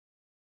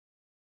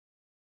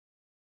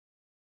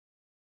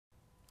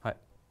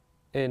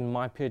In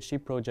my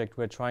PhD project,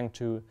 we're trying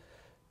to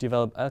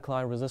develop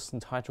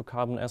alkali-resistant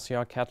hydrocarbon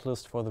SCR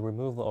catalyst for the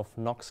removal of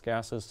NOx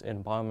gases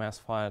in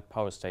biomass-fired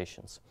power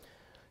stations.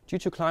 Due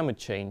to climate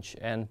change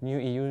and new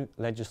EU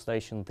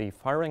legislation, the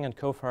firing and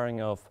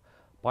co-firing of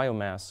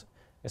biomass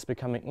is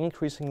becoming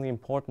increasingly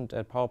important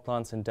at power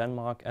plants in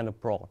Denmark and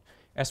abroad.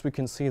 As we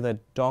can see that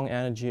Dong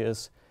Energy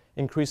is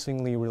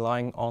increasingly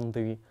relying on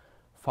the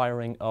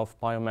firing of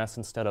biomass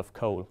instead of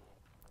coal.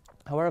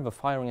 However,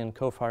 firing and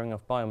co-firing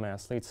of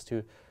biomass leads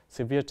to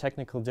severe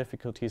technical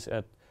difficulties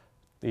at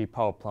the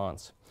power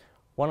plants.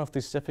 One of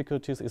these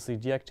difficulties is the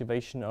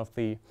deactivation of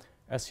the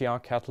SCR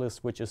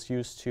catalyst, which is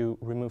used to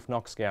remove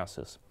NOx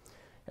gases.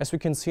 As we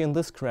can see in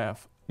this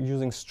graph,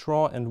 using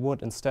straw and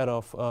wood instead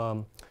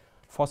of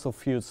fossil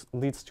fuels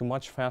leads to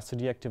much faster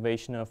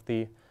deactivation of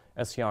the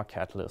SCR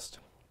catalyst.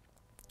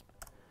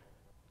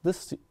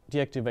 This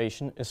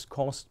deactivation is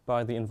caused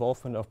by the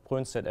involvement of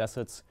Brønsted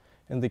acids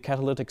in the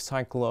catalytic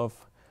cycle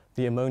of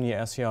the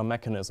ammonia SCR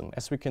mechanism.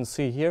 As we can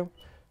see here,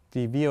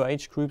 the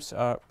VOH groups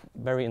are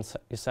very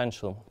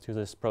essential to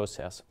this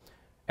process,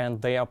 and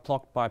they are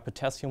blocked by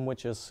potassium,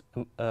 which is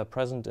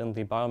present in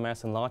the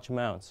biomass in large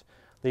amounts,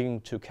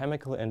 leading to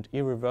chemical and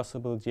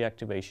irreversible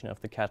deactivation of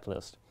the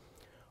catalyst.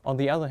 On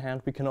the other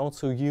hand, we can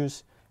also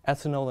use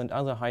ethanol and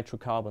other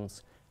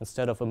hydrocarbons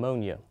instead of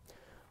ammonia.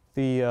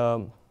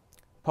 The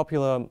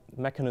popular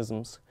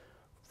mechanisms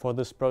for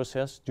this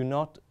process do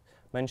not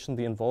mention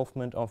the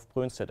involvement of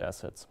Brønsted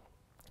acids,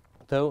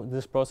 though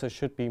this process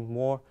should be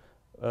more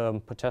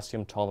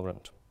potassium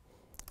tolerant.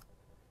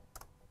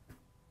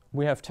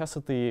 We have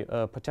tested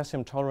the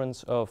potassium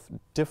tolerance of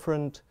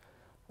different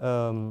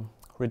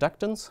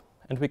reductants,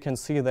 and we can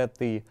see that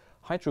the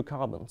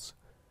hydrocarbons,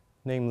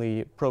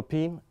 namely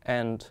propene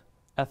and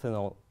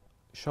ethanol,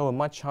 show a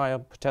much higher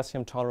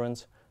potassium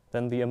tolerance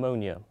than the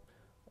ammonia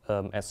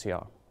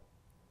SCR.